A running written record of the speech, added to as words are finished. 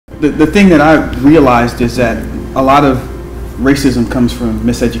the thing that I realized is that a lot of racism comes from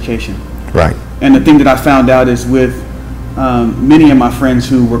miseducation. Right. And the thing that I found out is with many of my friends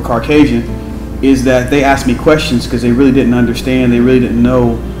who were Caucasian is that they asked me questions because they really didn't understand, they really didn't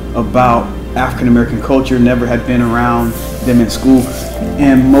know about African American culture, never had been around them in school,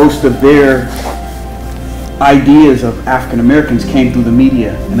 and most of their ideas of African Americans came through the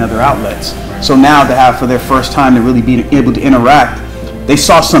media and other outlets. So now to have for their first time to really be able to interact, they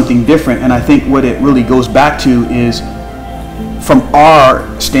saw something different. And I think what it really goes back to is, from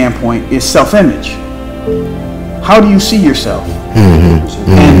our standpoint, is self-image. How do you see yourself?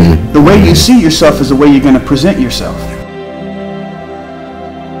 And the way you see yourself is the way you're going to present yourself.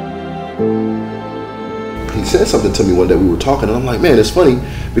 He said something to me one day, we were talking, and I'm like, man, it's funny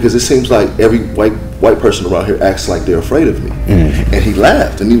because it seems like every white person around here acts like they're afraid of me. And he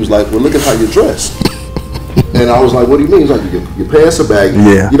laughed, and he was like, well, look at how you're dressed. And I was like, what do you mean? He's like, your pants are baggy.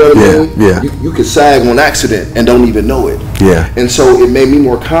 Yeah. You know what I mean? Yeah. You could sag on accident and don't even know it. Yeah. And so it made me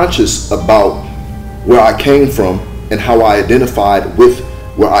more conscious about where I came from and how I identified with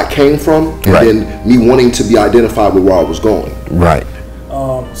where I came from, and then me wanting to be identified with where I was going. Right.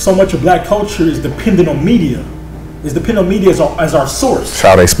 So much of black culture is dependent on media. Is dependent on media as our source. That's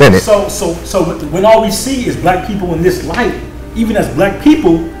how they spin it. So when all we see is black people in this light, even as black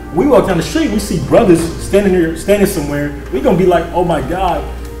people, we walk down the street, we see brothers standing somewhere. We're gonna be like, oh my God,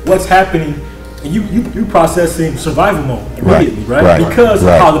 what's happening? And you processing survival mode immediately, right? Because of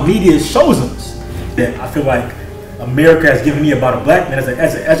how the media shows us. That I feel like America has given me about a black man, as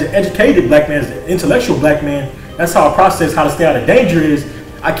an educated black man, as an intellectual black man. That's how I process how to stay out of danger. Is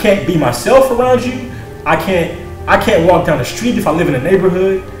I can't be myself around you. I can't walk down the street if I live in a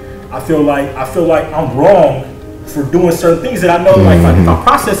neighborhood. I feel like I'm wrong for doing certain things that I know. Like if I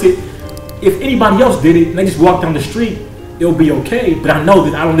process it, if anybody else did it and they just walk down the street, it'll be okay. But I know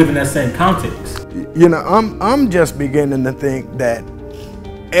that I don't live in that same context. You know, I'm just beginning to think that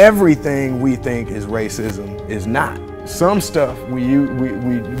everything we think is racism is not. Some stuff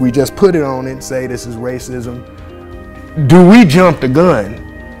we just put it on it and say this is racism. Do we jump the gun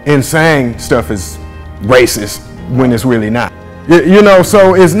in saying stuff is racist when it's really not? You know,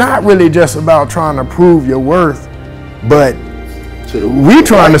 so it's not really just about trying to prove your worth, but we're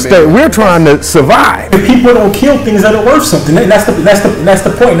trying to survive. If people don't kill things that are worth something, that's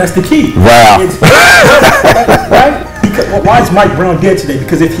the point. That's the key. Wow. Right? Because, why is Mike Brown dead today?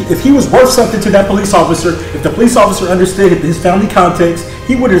 Because if he was worth something to that police officer, if the police officer understood his family context,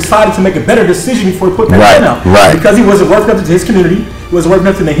 he would have decided to make a better decision before he put that gun out. Right. Because he wasn't worth nothing to his community. He wasn't worth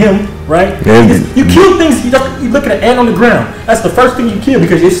nothing to him. Right. You kill things. You look at an ant on the ground. That's the first thing you kill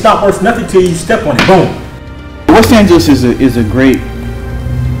because it's not worth nothing till you step on it. Boom. Los Angeles is a great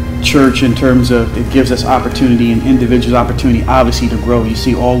church in terms of it gives us opportunity and individuals opportunity, obviously, to grow. You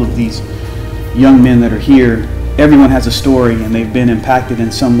see all of these young men that are here. Everyone has a story and they've been impacted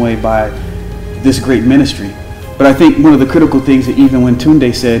in some way by this great ministry. But I think one of the critical things that even when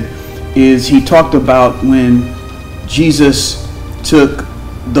Tunde said is he talked about when Jesus took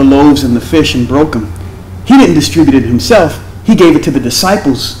the loaves and the fish and broke them. He didn't distribute it himself. He gave it to the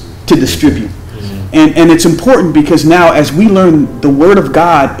disciples to distribute. And it's important because now as we learn the Word of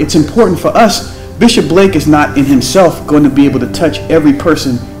God, it's important for us. Bishop Blake is not in himself going to be able to touch every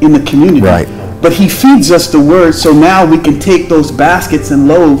person in the community. Right. But he feeds us the Word, so now we can take those baskets and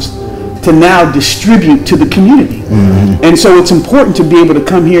loaves to now distribute to the community. And so it's important to be able to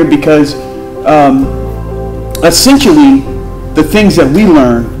come here because essentially the things that we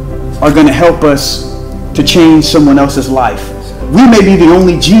learn are going to help us to change someone else's life. We may be the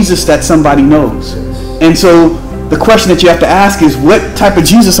only Jesus that somebody knows. And so the question that you have to ask is, what type of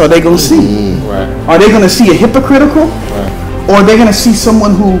Jesus are they going to see? Are they going to see a hypocritical? Or are they going to see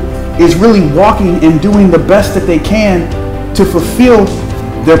someone who is really walking and doing the best that they can to fulfill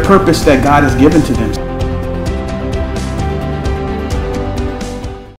their purpose that God has given to them?